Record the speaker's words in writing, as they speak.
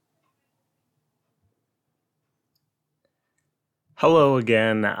Hello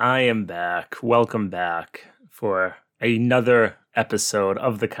again. I am back. Welcome back for another episode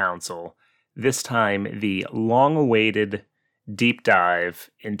of The Council. This time, the long-awaited deep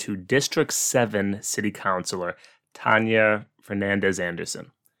dive into District 7 City Councilor Tanya Fernandez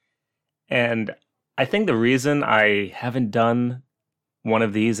Anderson. And I think the reason I haven't done one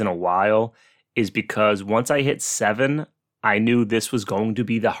of these in a while is because once I hit 7, I knew this was going to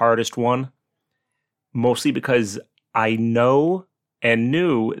be the hardest one. Mostly because I know and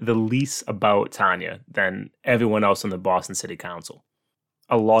knew the least about Tanya than everyone else on the Boston City Council.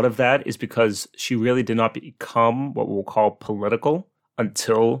 A lot of that is because she really did not become what we'll call political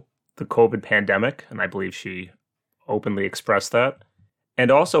until the COVID pandemic, and I believe she openly expressed that.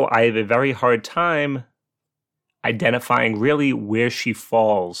 And also, I have a very hard time identifying really where she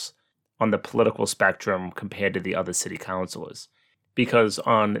falls on the political spectrum compared to the other city councilors. Because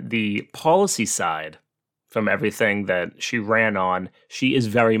on the policy side, from everything that she ran on, she is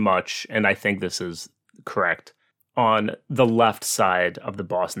very much, and I think this is correct, on the left side of the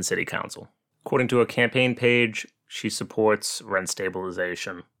Boston City Council. According to a campaign page, she supports rent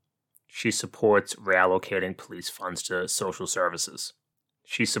stabilization. She supports reallocating police funds to social services.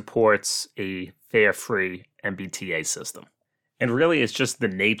 She supports a fair, free MBTA system. And really, it's just the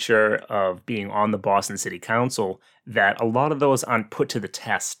nature of being on the Boston City Council that a lot of those aren't put to the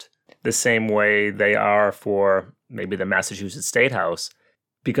test the same way they are for maybe the Massachusetts State House,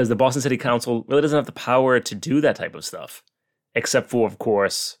 because the Boston City Council really doesn't have the power to do that type of stuff, except for, of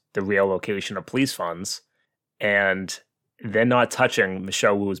course, the reallocation of police funds, and they're not touching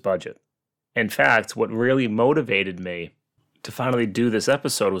Michelle Wu's budget. In fact, what really motivated me to finally do this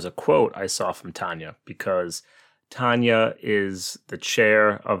episode was a quote I saw from Tanya, because Tanya is the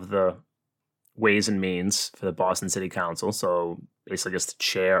chair of the Ways and Means for the Boston City Council, so basically just the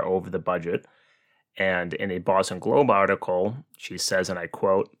chair over the budget. And in a Boston Globe article, she says, and I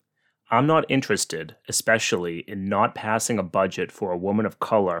quote, "I'm not interested, especially in not passing a budget for a woman of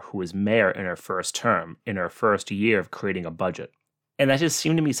color who is mayor in her first term, in her first year of creating a budget." And that just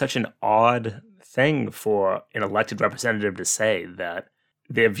seemed to me such an odd thing for an elected representative to say, that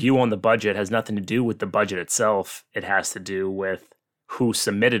their view on the budget has nothing to do with the budget itself. It has to do with who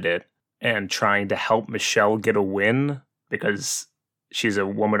submitted it and trying to help Michelle get a win because she's a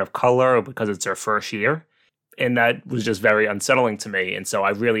woman of color or because it's her first year. And that was just very unsettling to me. And so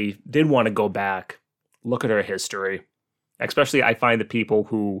I really did want to go back, look at her history. Especially, I find the people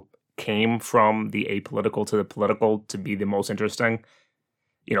who came from the apolitical to the political to be the most interesting.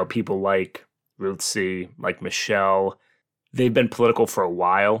 You know, people like Ruth C., like Michelle. They've been political for a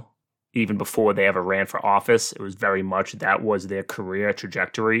while. Even before they ever ran for office, it was very much that was their career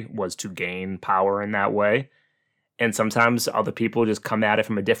trajectory, was to gain power in that way. And sometimes other people just come at it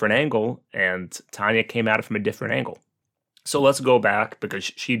from a different angle, and Tanya came at it from a different angle. So let's go back, because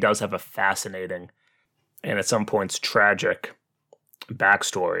she does have a fascinating and at some points tragic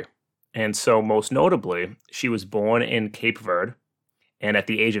backstory. And so most notably, she was born in Cape Verde, and at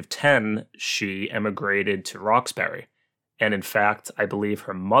the age of 10, she emigrated to Roxbury. And in fact, I believe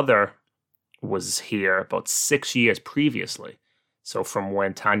her mother was here about 6 years previously. So from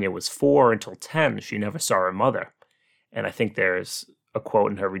when Tanya was 4 until 10, she never saw her mother. And I think there's a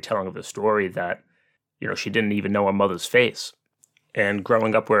quote in her retelling of the story that, you know, she didn't even know her mother's face. And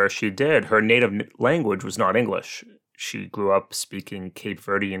growing up where she did, her native language was not English. She grew up speaking Cape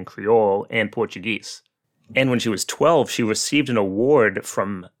Verdean Creole and Portuguese. And when she was 12, she received an award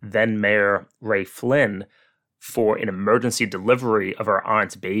from then-Mayor Ray Flynn for an emergency delivery of her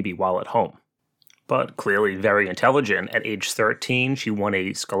aunt's baby while at home. But clearly very intelligent, at age 13, she won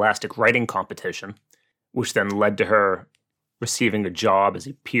a scholastic writing competition, which then led to her receiving a job as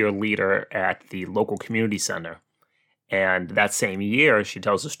a peer leader at the local community center. And that same year, she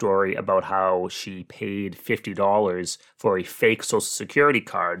tells a story about how she paid $50 for a fake Social Security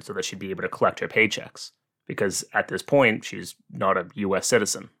card so that she'd be able to collect her paychecks. Because at this point, she's not a U.S.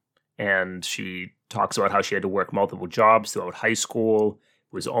 citizen. And she talks about how she had to work multiple jobs throughout high school,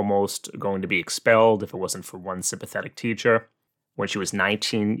 was almost going to be expelled if it wasn't for one sympathetic teacher. When she was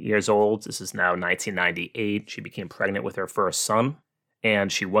 19 years old, this is now 1998, she became pregnant with her first son.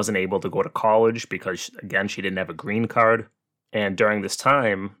 And she wasn't able to go to college because, again, she didn't have a green card. And during this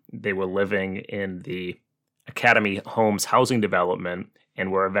time, they were living in the Academy Homes housing development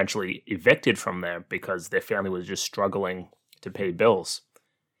and were eventually evicted from there because their family was just struggling to pay bills.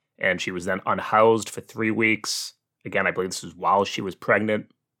 And she was then unhoused for 3 weeks. Again, I believe this was while she was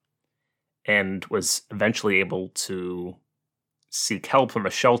pregnant, and was eventually able to seek help from a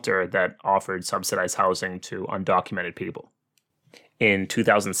shelter that offered subsidized housing to undocumented people. In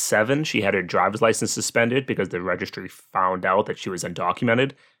 2007, she had her driver's license suspended because the registry found out that she was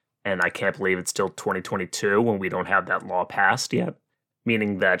undocumented. And I can't believe it's still 2022 when we don't have that law passed yet,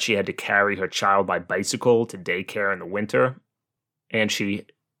 meaning that she had to carry her child by bicycle to daycare in the winter. And she,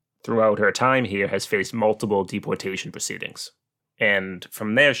 throughout her time here, has faced multiple deportation proceedings. And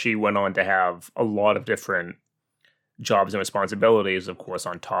from there, she went on to have a lot of different jobs and responsibilities, of course,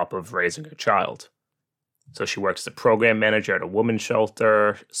 on top of raising her child. So she works as a program manager at a women's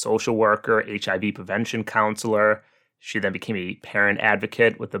shelter, social worker, HIV prevention counselor. She then became a parent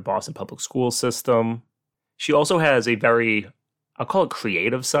advocate with the Boston Public School System. She also has a very, I'll call it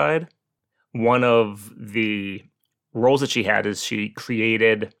creative side. One of the roles that she had is she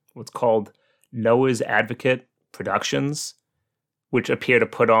created what's called Noah's Advocate Productions, which appear to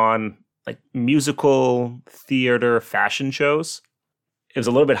put on like musical, theater, fashion shows. It was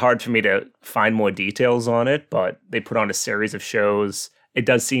a little bit hard for me to find more details on it, but they put on a series of shows. It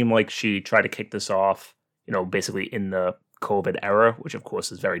does seem like she tried to kick this off, basically in the COVID era, which of course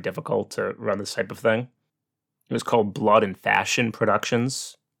is very difficult to run this type of thing. It was called Blood and Fashion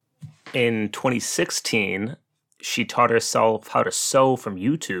Productions. In 2016, she taught herself how to sew from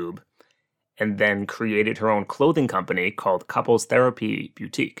YouTube and then created her own clothing company called Couples Therapy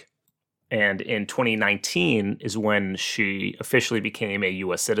Boutique. And in 2019 is when she officially became a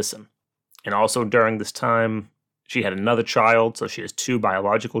U.S. citizen. And also during this time, she had another child, so she has 2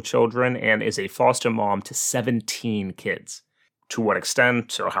 biological children and is a foster mom to 17 kids. To what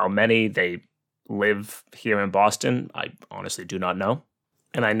extent or how many they live here in Boston, I honestly do not know.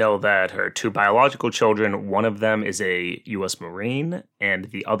 And I know that her 2 biological children, one of them is a U.S. Marine,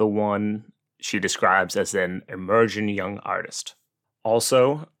 and the other one she describes as an emerging young artist.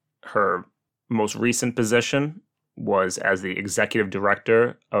 Also, her most recent position was as the executive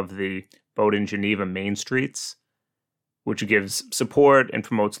director of the Bowdoin Geneva Main Streets, which gives support and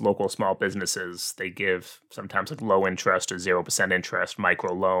promotes local small businesses. They give sometimes like low interest or 0% interest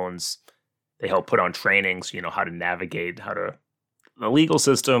micro loans. They help put on trainings, how to navigate, the legal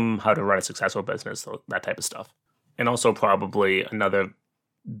system, how to run a successful business, that type of stuff. And also probably another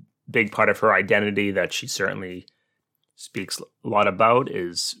big part of her identity that she certainly speaks a lot about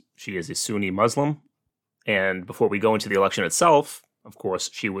is she is a Sunni Muslim. And before we go into the election itself, of course,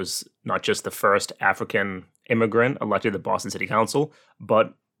 she was not just the first African immigrant elected to the Boston City Council,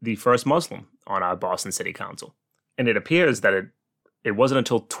 but the first Muslim on our Boston City Council. And it appears that it wasn't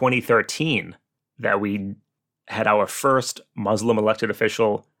until 2013 that we had our first Muslim elected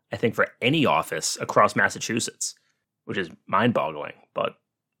official, I think, for any office across Massachusetts, which is mind-boggling, but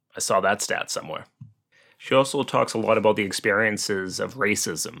I saw that stat somewhere. She also talks a lot about the experiences of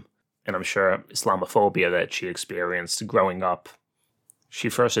racism, and I'm sure Islamophobia that she experienced growing up. She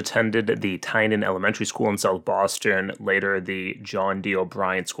first attended the Tynan Elementary School in South Boston, later the John D.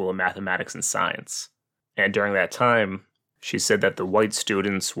 O'Brien School of Mathematics and Science. And during that time, she said that the white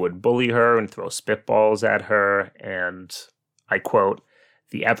students would bully her and throw spitballs at her, and I quote,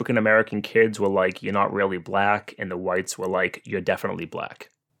 "The African-American kids were like, 'You're not really black,' and the whites were like, 'You're definitely black.'"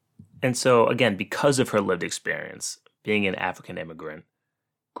 And so, again, because of her lived experience, being an African immigrant,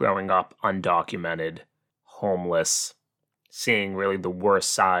 growing up undocumented, homeless, seeing really the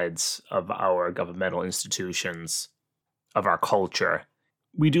worst sides of our governmental institutions, of our culture,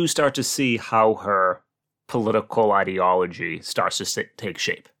 we do start to see how her political ideology starts to take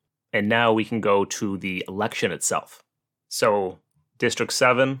shape. And now we can go to the election itself. So, District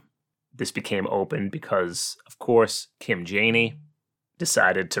 7, this became open because, of course, Kim Janey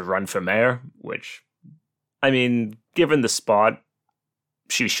decided to run for mayor, which, given the spot,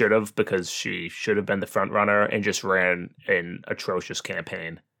 she should have, because she should have been the front runner and just ran an atrocious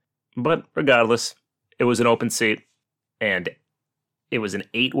campaign. But regardless, it was an open seat, and it was an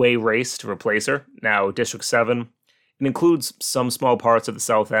 8-way race to replace her. Now, District 7, it includes some small parts of the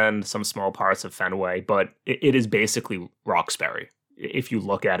South End, some small parts of Fenway, but it is basically Roxbury. If you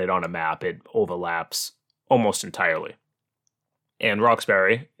look at it on a map, it overlaps almost entirely. And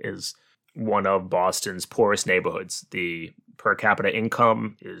Roxbury is one of Boston's poorest neighborhoods. The per capita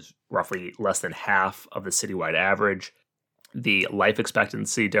income is roughly less than half of the citywide average. The life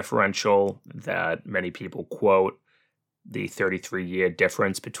expectancy differential that many people quote, the 33-year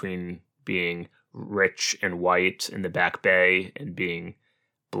difference between being rich and white in the Back Bay and being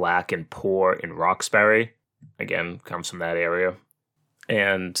black and poor in Roxbury, again, comes from that area.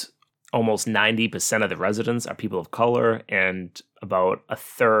 And almost 90% of the residents are people of color, and about a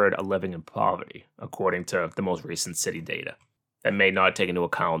third are living in poverty, according to the most recent city data. That may not take into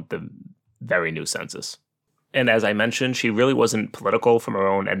account the very new census. And as I mentioned, she really wasn't political from her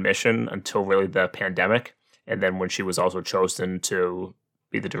own admission until really the pandemic. And then when she was also chosen to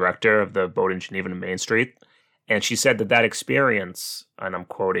be the director of the boat in Geneva and Main Street. And she said that experience, and I'm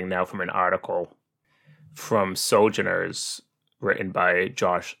quoting now from an article from Sojourners written by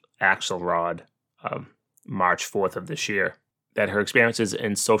Josh Axelrod, March 4th of this year, that her experiences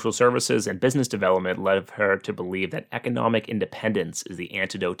in social services and business development led her to believe that economic independence is the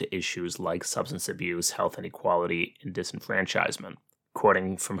antidote to issues like substance abuse, health inequality, and disenfranchisement.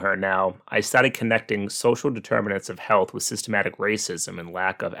 Quoting from her now, I started connecting social determinants of health with systematic racism and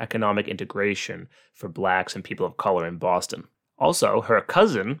lack of economic integration for blacks and people of color in Boston. Also, her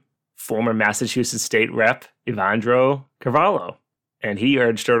cousin, former Massachusetts State Rep. Evandro Carvalho, and he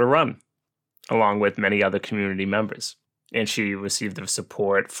urged her to run, along with many other community members. And she received the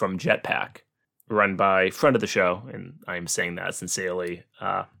support from Jetpack, run by friend of the show, and I am saying that sincerely,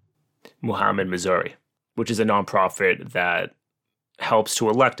 Muhammad Missouri, which is a nonprofit that helps to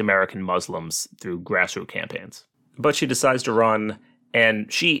elect American Muslims through grassroots campaigns. But she decides to run,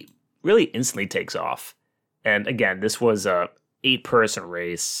 and she really instantly takes off. And again, this was a 8-person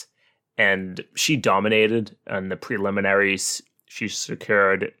race, and she dominated on the preliminaries. She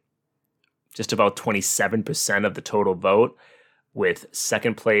secured just about 27% of the total vote, with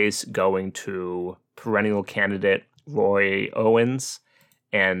second place going to perennial candidate Roy Owens,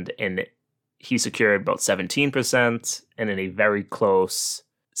 and he secured about 17%, and in a very close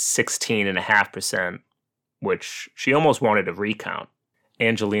 16.5%, which she almost wanted to recount,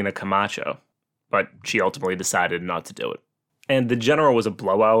 Angelina Camacho, but she ultimately decided not to do it. And the general was a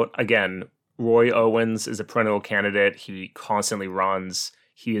blowout. Again, Roy Owens is a perennial candidate. He constantly runs.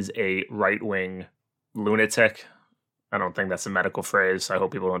 He is a right-wing lunatic. I don't think that's a medical phrase. I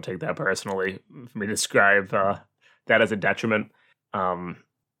hope people don't take that personally for me to describe that as a detriment.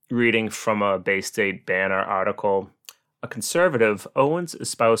 Reading from a Bay State Banner article, a conservative, Owens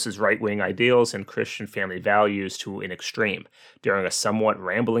espouses right-wing ideals and Christian family values to an extreme. During a somewhat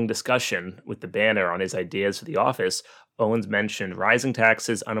rambling discussion with the Banner on his ideas for the office, Owens mentioned rising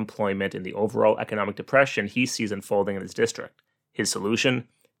taxes, unemployment, and the overall economic depression he sees unfolding in his district. His solution?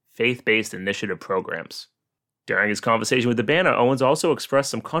 Faith-based initiative programs. During his conversation with the Banner, Owens also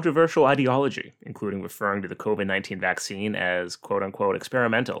expressed some controversial ideology, including referring to the COVID-19 vaccine as quote-unquote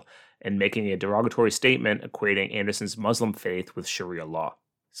experimental and making a derogatory statement equating Anderson's Muslim faith with Sharia law.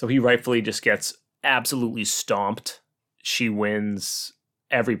 So he rightfully just gets absolutely stomped. She wins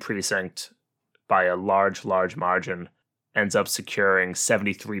every precinct by a large margin, ends up securing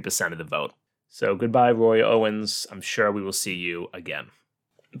 73% of the vote. So goodbye, Roy Owens. I'm sure we will see you again.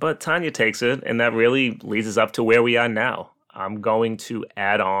 But Tanya takes it, and that really leads us up to where we are now. I'm going to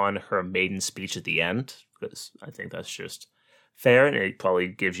add on her maiden speech at the end, because I think that's just fair, and it probably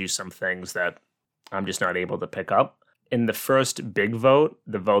gives you some things that I'm just not able to pick up. In the first big vote,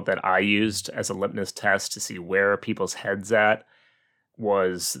 the vote that I used as a litmus test to see where people's heads at,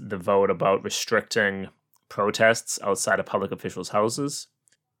 was the vote about restricting protests outside of public officials' houses.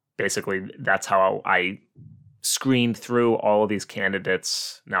 Basically, that's how I screened through all of these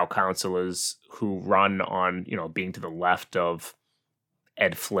candidates, now councilors, who run on, being to the left of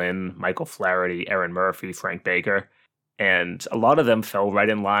Ed Flynn, Michael Flaherty, Erin Murphy, Frank Baker. And a lot of them fell right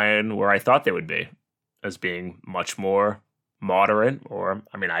in line where I thought they would be, as being much more moderate, or,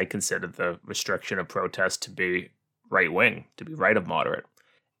 I consider the restriction of protest to be right-wing, to be right of moderate.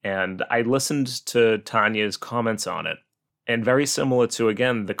 And I listened to Tanya's comments on it. And very similar to,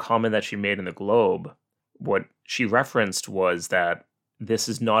 again, the comment that she made in the Globe, what she referenced was that this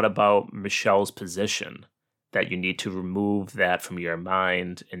is not about Michelle's position, that you need to remove that from your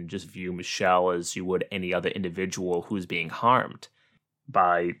mind and just view Michelle as you would any other individual who's being harmed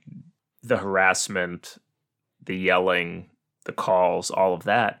by the harassment, the yelling, the calls, all of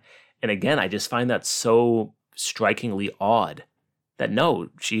that. And again, I just find that so strikingly odd that no,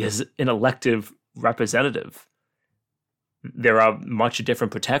 she is an elective representative. There are much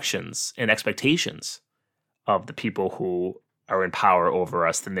different protections and expectations of the people who are in power over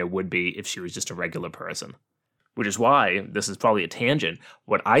us than there would be if she was just a regular person. Which is why, this is probably a tangent,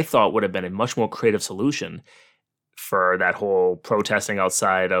 what I thought would have been a much more creative solution for that whole protesting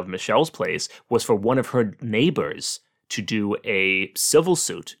outside of Michelle's place was for one of her neighbors to do a civil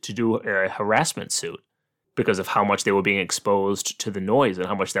suit, to do a harassment suit, because of how much they were being exposed to the noise and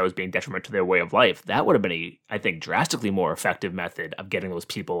how much that was being detrimental to their way of life. That would have been I think, drastically more effective method of getting those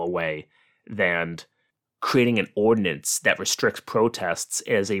people away than creating an ordinance that restricts protests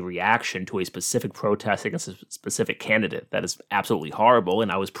as a reaction to a specific protest against a specific candidate. That is absolutely horrible,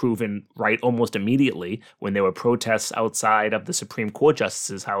 and I was proven right almost immediately when there were protests outside of the Supreme Court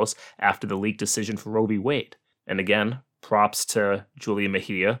Justice's house after the leaked decision for Roe v. Wade. And again, props to Julia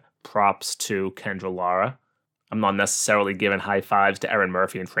Mejia, props to Kendra Lara, I'm not necessarily giving high fives to Erin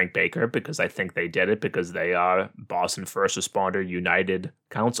Murphy and Frank Baker because I think they did it because they are Boston First Responder United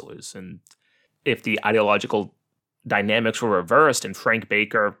counselors. And if the ideological dynamics were reversed and Frank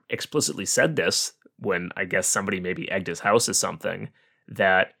Baker explicitly said this when I guess somebody maybe egged his house or something,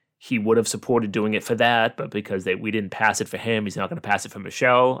 that he would have supported doing it for that, but because we didn't pass it for him, he's not going to pass it for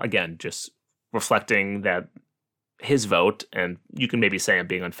Michelle. Again, just reflecting that his vote, and you can maybe say I'm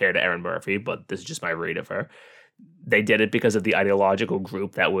being unfair to Erin Murphy, but this is just my read of her. They did it because of the ideological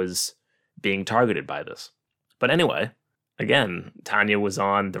group that was being targeted by this. But anyway, again, Tanya was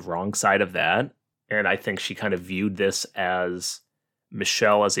on the wrong side of that, and I think she kind of viewed this as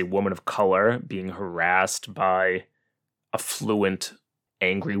Michelle as a woman of color being harassed by affluent,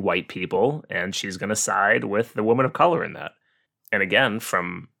 angry white people, and she's going to side with the woman of color in that. And again,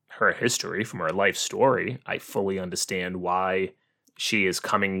 from her history, from her life story, I fully understand why she is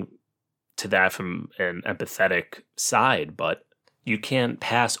coming to that from an empathetic side, but you can't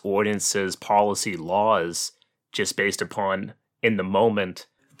pass ordinances, policy, laws just based upon, in the moment,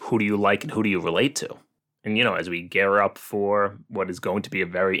 who do you like and who do you relate to? And, as we gear up for what is going to be a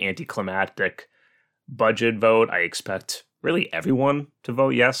very anticlimactic budget vote, I expect really everyone to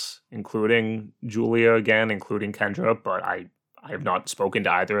vote yes, including Julia again, including Kendra, but I have not spoken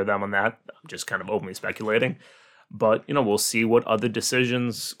to either of them on that. I'm just kind of openly speculating. But, we'll see what other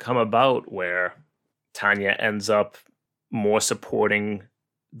decisions come about where Tanya ends up more supporting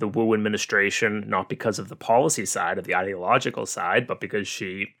the Wu administration, not because of the policy side, of the ideological side, but because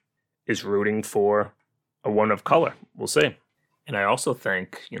she is rooting for a woman of color. We'll see. And I also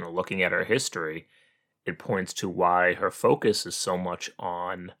think, looking at her history, it points to why her focus is so much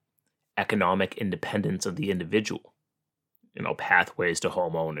on economic independence of the individual. Pathways to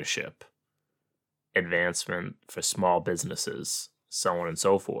home ownership, advancement for small businesses, so on and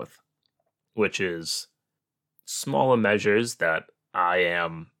so forth, which is smaller measures that I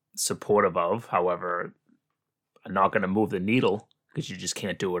am supportive of. However, I'm not going to move the needle because you just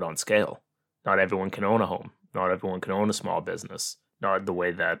can't do it on scale. Not everyone can own a home. Not everyone can own a small business. Not the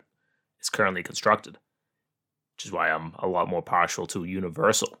way that it's currently constructed, which is why I'm a lot more partial to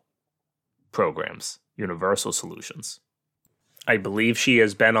universal programs, universal solutions. I believe she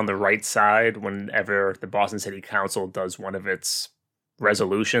has been on the right side whenever the Boston City Council does one of its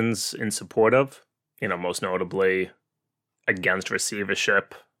resolutions in support of, most notably against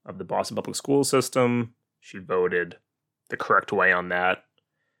receivership of the Boston Public School System. She voted the correct way on that.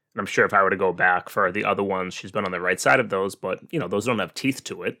 And I'm sure if I were to go back for the other ones, she's been on the right side of those, but, those don't have teeth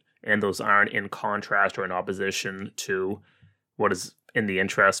to it. And those aren't in contrast or in opposition to what is in the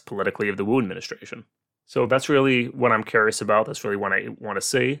interest politically of the Wu administration. So that's really what I'm curious about. That's really what I want to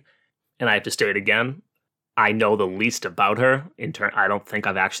see. And I have to state again, I know the least about her. I don't think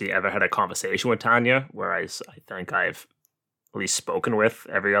I've actually ever had a conversation with Tanya, whereas I think I've at least spoken with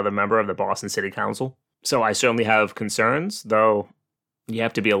every other member of the Boston City Council. So I certainly have concerns, though you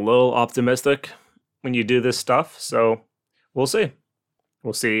have to be a little optimistic when you do this stuff. So we'll see.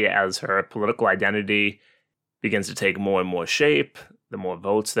 We'll see as her political identity begins to take more and more shape. The more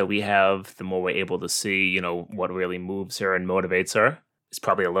votes that we have, the more we're able to see, what really moves her and motivates her. It's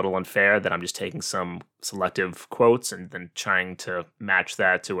probably a little unfair that I'm just taking some selective quotes and then trying to match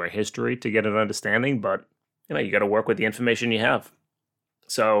that to her history to get an understanding. But, you got to work with the information you have.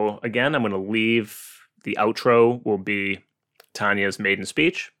 So, again, I'm going to leave. The outro will be Tanya's maiden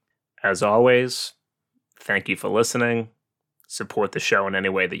speech. As always, thank you for listening. Support the show in any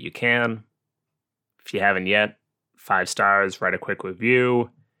way that you can. If you haven't yet, 5 stars, write a quick review.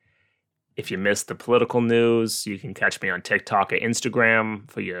 If you missed the political news, you can catch me on TikTok or Instagram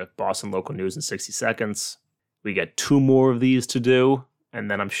for your Boston local news in 60 seconds. We got 2 more of these to do,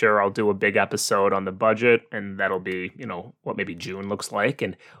 and then I'm sure I'll do a big episode on the budget, and that'll be, what maybe June looks like,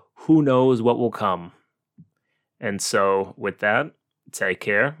 and who knows what will come. And so with that, take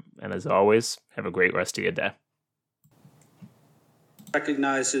care, and as always, have a great rest of your day.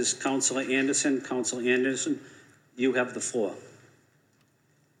 Recognizes Councilor Anderson. Councilor Anderson, you have the floor.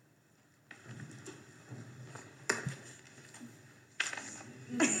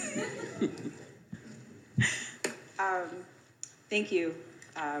 Thank you,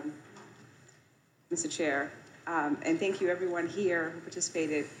 Mr. Chair, and thank you everyone here who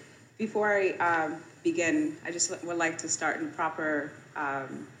participated. Before I begin, I just would like to start in proper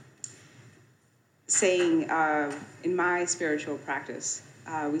saying in my spiritual practice,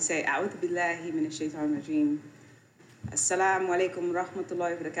 we say, A'udhu billahi minash shaitanir rajeem. Assalamu alaikum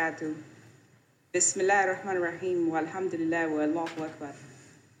rahmatullahi wa barakatuh. Bismillahir rahmanir rahim wa alhamdulillah wa Allahu akbar.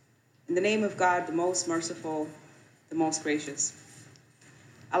 In the name of God, the most merciful, the most gracious.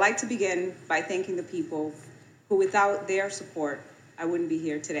 I'd like to begin by thanking the people who without their support, I wouldn't be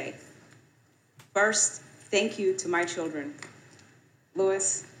here today. First, thank you to my children,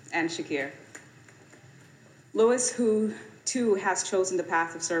 Louis and Shakir. Louis, who too has chosen the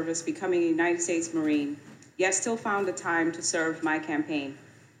path of service, becoming a United States Marine, yet still found the time to serve my campaign.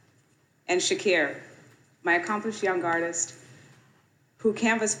 And Shakir, my accomplished young artist, who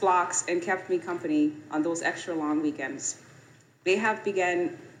canvassed blocks and kept me company on those extra long weekends. They have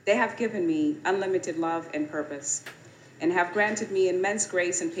given me unlimited love and purpose, and have granted me immense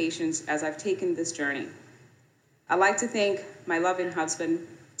grace and patience as I've taken this journey. I'd like to thank my loving husband,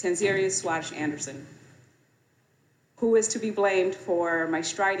 Tanzarius Swatch Anderson, who is to be blamed for my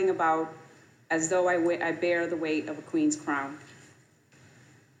striding about as though I bear the weight of a queen's crown.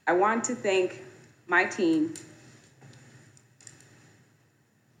 I want to thank my team,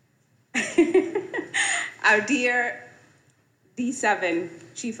 our dear D7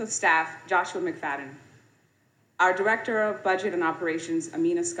 Chief of Staff, Joshua McFadden, our Director of Budget and Operations,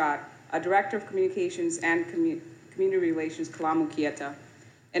 Amina Scott, our Director of Communications and Community Relations, Kalamu Kieta,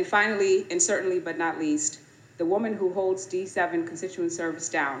 and finally, and certainly but not least, the woman who holds D7 Constituent Service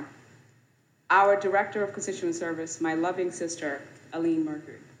down, our Director of Constituent Service, my loving sister, Aline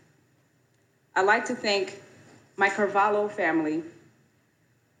Mercury. I'd like to thank my Carvalho family,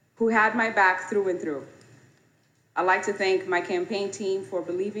 who had my back through and through. I'd like to thank my campaign team for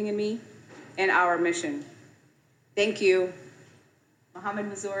believing in me and our mission. Thank you, Mohammed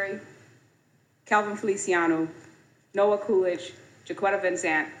Missouri, Calvin Feliciano, Noah Coolidge, Jaquetta Van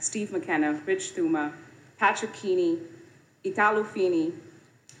Zant, Steve McKenna, Rich Thuma, Patrick Keeney, Italo Fini.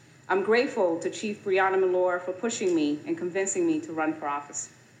 I'm grateful to Chief Brianna Malore for pushing me and convincing me to run for office.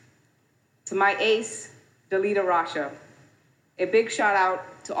 To my ace, Dalita Rasha, a big shout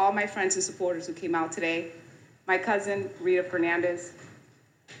out to all my friends and supporters who came out today, my cousin, Rita Fernandez.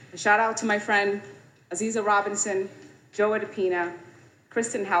 A shout out to my friend, Aziza Robinson, Joa DePina,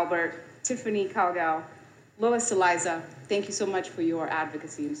 Kristen Halbert, Tiffany Calgal, Lois Eliza. Thank you so much for your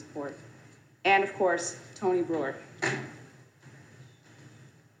advocacy and support. And of course, Tony Brewer.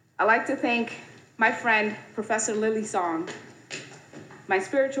 I'd like to thank my friend, Professor Lily Song, my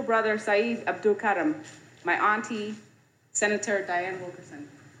spiritual brother, Saeed Abdul Karim, my auntie, Senator Diane Wilkerson,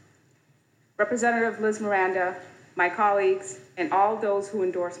 Representative Liz Miranda, my colleagues, and all those who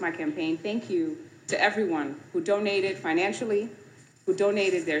endorsed my campaign. Thank you to everyone who donated financially, who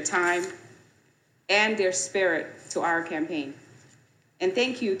donated their time and their spirit to our campaign. And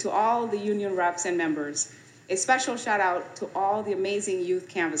thank you to all the union reps and members. A special shout out to all the amazing youth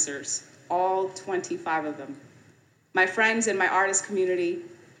canvassers, all 25 of them. My friends in my artist community,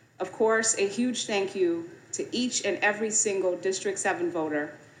 of course, a huge thank you to each and every single District 7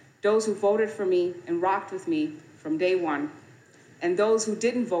 voter, those who voted for me and rocked with me from day one, and those who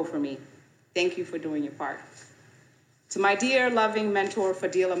didn't vote for me, thank you for doing your part. To my dear, loving mentor,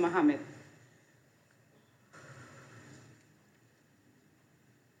 Fadila Muhammad,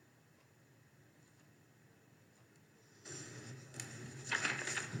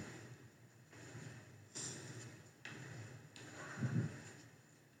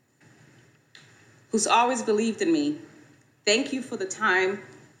 who's always believed in me. Thank you for the time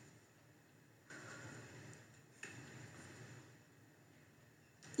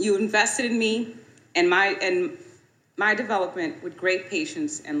you invested in me and my development with great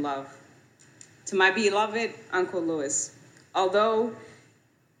patience and love. To my beloved Uncle Louis, although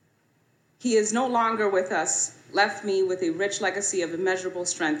he is no longer with us, left me with a rich legacy of immeasurable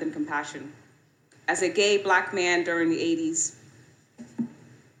strength and compassion. As a gay Black man during the 80s,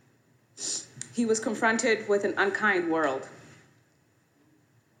 he was confronted with an unkind world.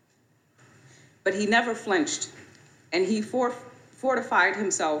 But he never flinched, and he fortified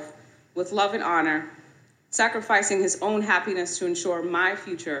himself with love and honor, sacrificing his own happiness to ensure my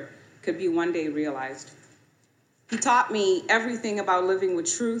future could be one day realized. He taught me everything about living with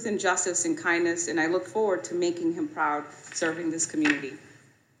truth and justice and kindness, and I look forward to making him proud serving this community.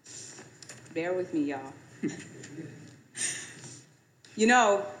 Bear with me, y'all. You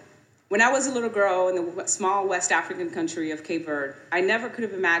know, when I was a little girl in the small West African country of Cape Verde, I never could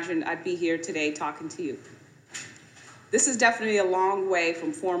have imagined I'd be here today talking to you. This is definitely a long way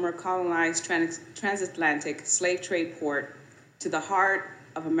from former colonized transatlantic slave trade port to the heart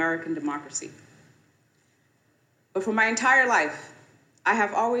of American democracy. But for my entire life, I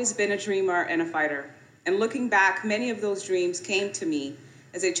have always been a dreamer and a fighter. And looking back, many of those dreams came to me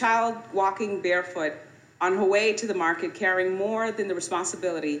as a child walking barefoot on her way to the market, carrying more than the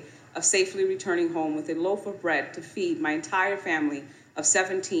responsibility of safely returning home with a loaf of bread to feed my entire family of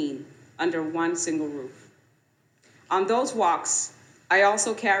 17 under one single roof. On those walks, I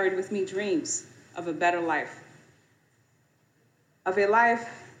also carried with me dreams of a better life, of a life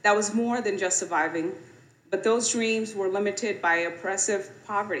that was more than just surviving, but those dreams were limited by oppressive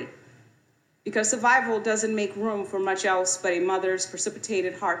poverty. Because survival doesn't make room for much else but a mother's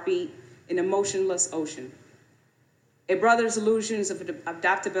precipitated heartbeat in a motionless ocean, a brother's illusions of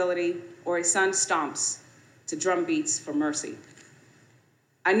adaptability, or a son's stomps to drum beats for mercy.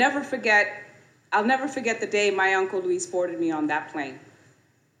 I'll never forget the day my Uncle Luis boarded me on that plane.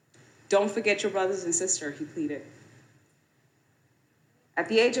 Don't forget your brothers and sisters, he pleaded. At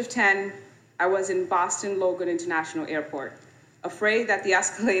the age of 10, I was in Boston Logan International Airport, afraid that the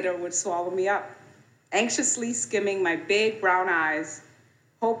escalator would swallow me up, anxiously skimming my big brown eyes,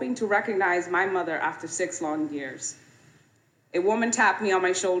 hoping to recognize my mother after 6 long years. A woman tapped me on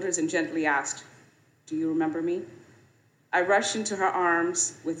my shoulders and gently asked, "Do you remember me?" I rushed into her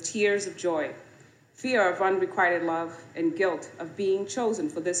arms with tears of joy, fear of unrequited love, and guilt of being chosen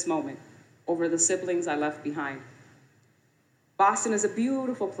for this moment over the siblings I left behind. Boston is a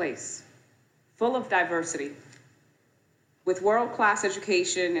beautiful place, full of diversity, with world-class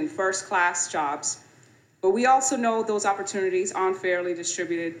education and first-class jobs, but we also know those opportunities aren't fairly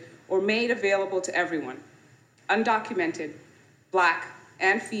distributed or made available to everyone. Undocumented, Black,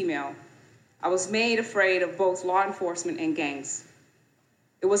 and female, I was made afraid of both law enforcement and gangs.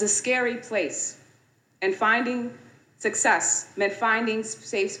 It was a scary place, and finding success meant finding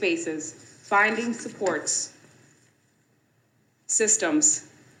safe spaces, finding supports, systems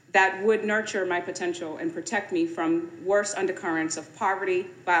that would nurture my potential and protect me from worse undercurrents of poverty,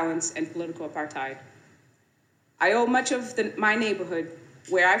 violence, and political apartheid. I owe much of my neighborhood,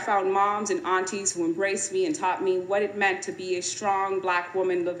 where I found moms and aunties who embraced me and taught me what it meant to be a strong Black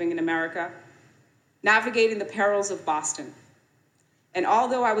woman living in America, navigating the perils of Boston. And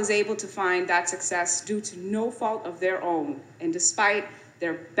although I was able to find that success due to no fault of their own, and despite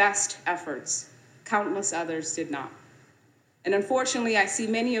their best efforts, countless others did not. And unfortunately, I see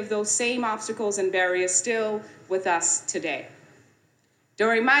many of those same obstacles and barriers still with us today.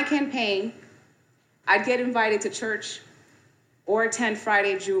 During my campaign, I'd get invited to church or attend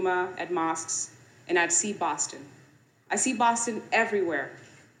Friday Juma at mosques, and I'd see Boston. I see Boston everywhere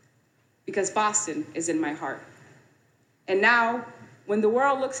because Boston is in my heart. And now, when the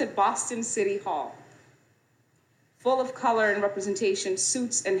world looks at Boston City Hall, full of color and representation,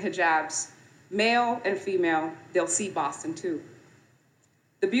 suits and hijabs, male and female, they'll see Boston too.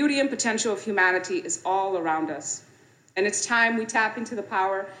 The beauty and potential of humanity is all around us. And it's time we tap into the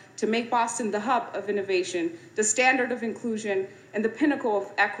power to make Boston the hub of innovation, the standard of inclusion, and the pinnacle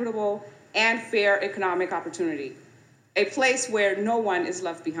of equitable and fair economic opportunity. A place where no one is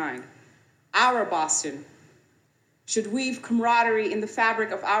left behind. Our Boston should weave camaraderie in the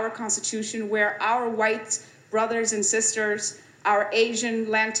fabric of our Constitution, where our white brothers and sisters, our Asian,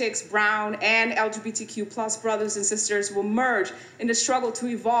 Latinx, Brown, and LGBTQ+ brothers and sisters will merge in the struggle to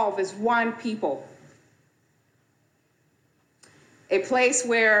evolve as one people. A place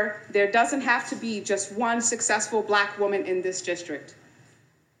where there doesn't have to be just one successful Black woman in this district,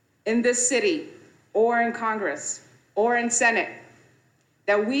 in this city, or in Congress, or in Senate,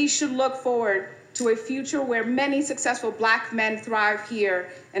 that we should look forward to a future where many successful Black men thrive here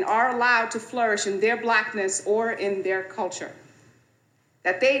and are allowed to flourish in their Blackness or in their culture.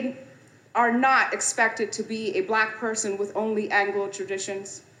 That they are not expected to be a Black person with only Anglo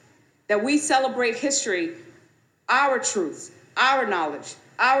traditions. That we celebrate history, our truth, our knowledge,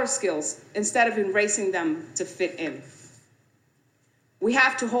 our skills, instead of erasing them to fit in. We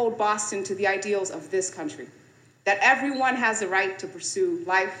have to hold Boston to the ideals of this country, that everyone has the right to pursue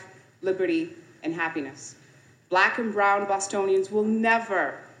life, liberty, and happiness. Black and brown Bostonians will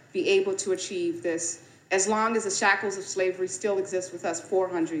never be able to achieve this as long as the shackles of slavery still exist with us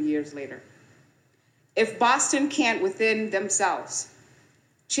 400 years later. If Boston can't within themselves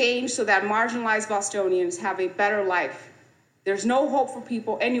change so that marginalized Bostonians have a better life, there's no hope for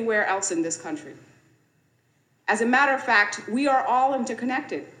people anywhere else in this country. As a matter of fact, we are all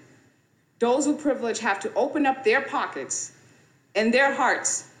interconnected. Those with privilege have to open up their pockets and their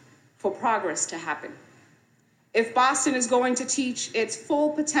hearts for progress to happen. If Boston is going to reach its full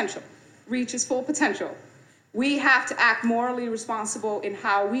potential, we have to act morally responsible in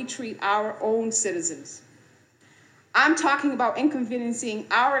how we treat our own citizens. I'm talking about inconveniencing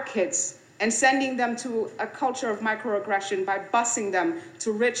our kids and sending them to a culture of microaggression by busing them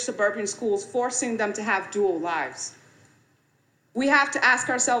to rich suburban schools, forcing them to have dual lives. We have to ask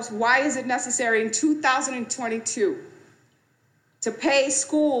ourselves, why is it necessary in 2022 to pay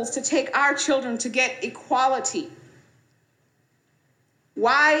schools to take our children to get equality?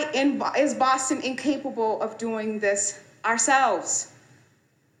 Why is Boston incapable of doing this ourselves?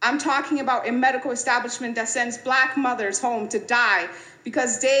 I'm talking about a medical establishment that sends Black mothers home to die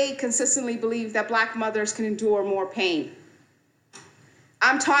because they consistently believe that Black mothers can endure more pain.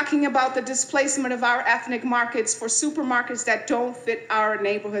 I'm talking about the displacement of our ethnic markets for supermarkets that don't fit our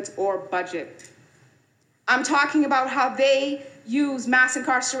neighborhoods or budget. I'm talking about how they use mass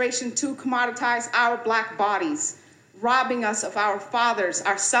incarceration to commoditize our Black bodies, robbing us of our fathers,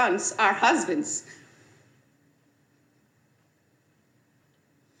 our sons, our husbands.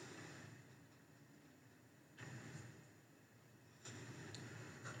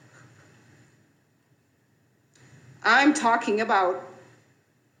 I'm talking about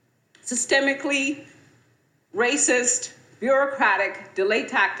systemically racist, bureaucratic delay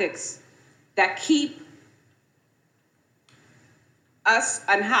tactics that keep us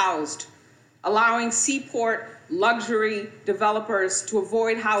unhoused, allowing seaport luxury developers to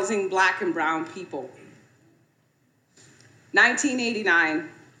avoid housing Black and brown people. 1989,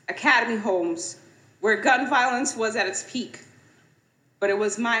 Academy Homes, where gun violence was at its peak, but it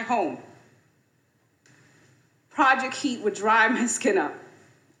was my home. Project Heat would dry my skin up,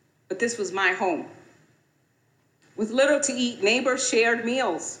 but this was my home. With little to eat, neighbors shared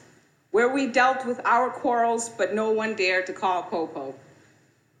meals, where we dealt with our quarrels, but no one dared to call Popo.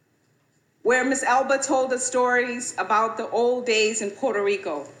 Where Miss Elba told us stories about the old days in Puerto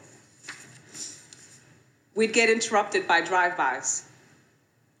Rico. We'd get interrupted by drive-bys.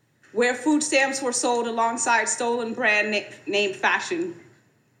 Where food stamps were sold alongside stolen brand name fashion.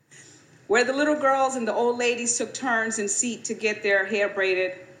 Where the little girls and the old ladies took turns in seat to get their hair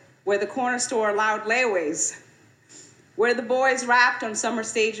braided. Where the corner store allowed layaways. Where the boys rapped on summer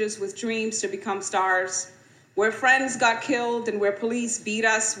stages with dreams to become stars. Where friends got killed and where police beat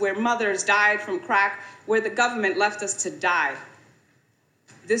us. Where mothers died from crack. Where the government left us to die.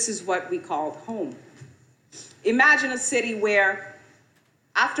 This is what we called home. Imagine a city where,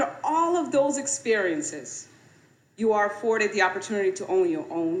 after all of those experiences, you are afforded the opportunity to own your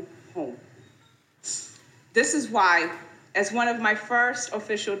own home. This is why, as one of my first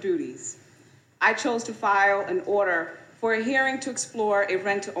official duties, I chose to file an order for a hearing to explore a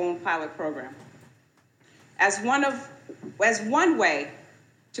rent-to-own pilot program. As one way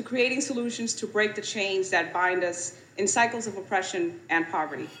to creating solutions to break the chains that bind us in cycles of oppression and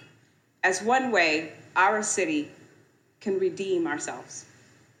poverty. As one way, our city can redeem ourselves.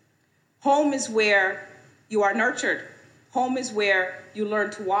 Home is where you are nurtured. Home is where you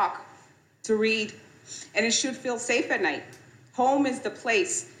learn to walk, to read, and it should feel safe at night. Home is the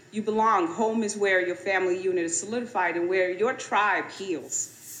place you belong. Home is where your family unit is solidified and where your tribe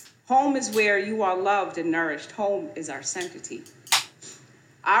heals. Home is where you are loved and nourished. Home is our sanctity.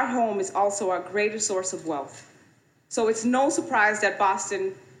 Our home is also our greatest source of wealth. So it's no surprise that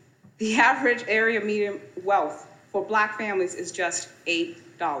Boston, the average area median wealth for Black families is just $8.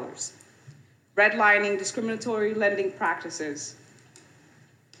 Redlining, discriminatory lending practices,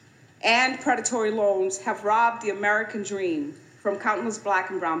 and predatory loans have robbed the American dream from countless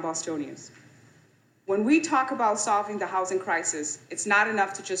Black and brown Bostonians. When we talk about solving the housing crisis, it's not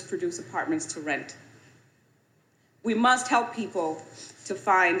enough to just produce apartments to rent. We must help people to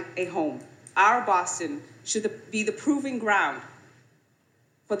find a home. Our Boston should be the proving ground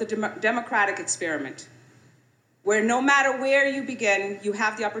for the democratic experiment, where no matter where you begin, you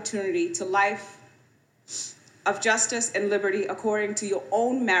have the opportunity to life of justice and liberty according to your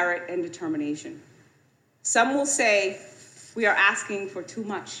own merit and determination. Some will say we are asking for too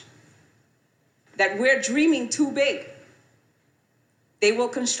much, that we're dreaming too big. They will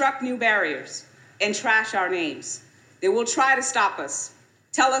construct new barriers and trash our names. They will try to stop us,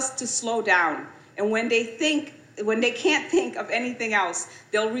 tell us to slow down, and when they can't think of anything else,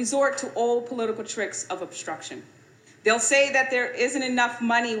 they'll resort to old political tricks of obstruction. They'll say that there isn't enough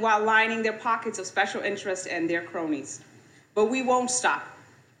money while lining their pockets of special interest and their cronies. But we won't stop.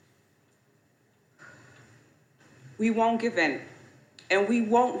 We won't give in, and we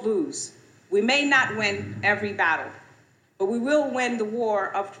won't lose. We may not win every battle, but we will win the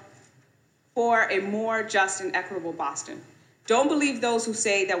war for a more just and equitable Boston. Don't believe those who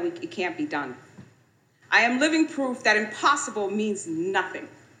say that it can't be done. I am living proof that impossible means nothing,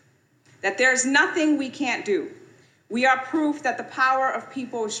 that there's nothing we can't do. We are proof that the power of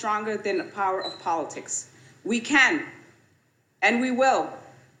people is stronger than the power of politics. We can, and we will.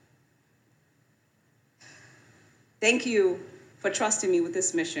 Thank you for trusting me with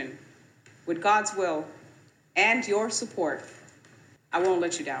this mission. With God's will and your support, I won't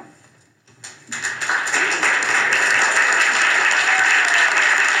let you down.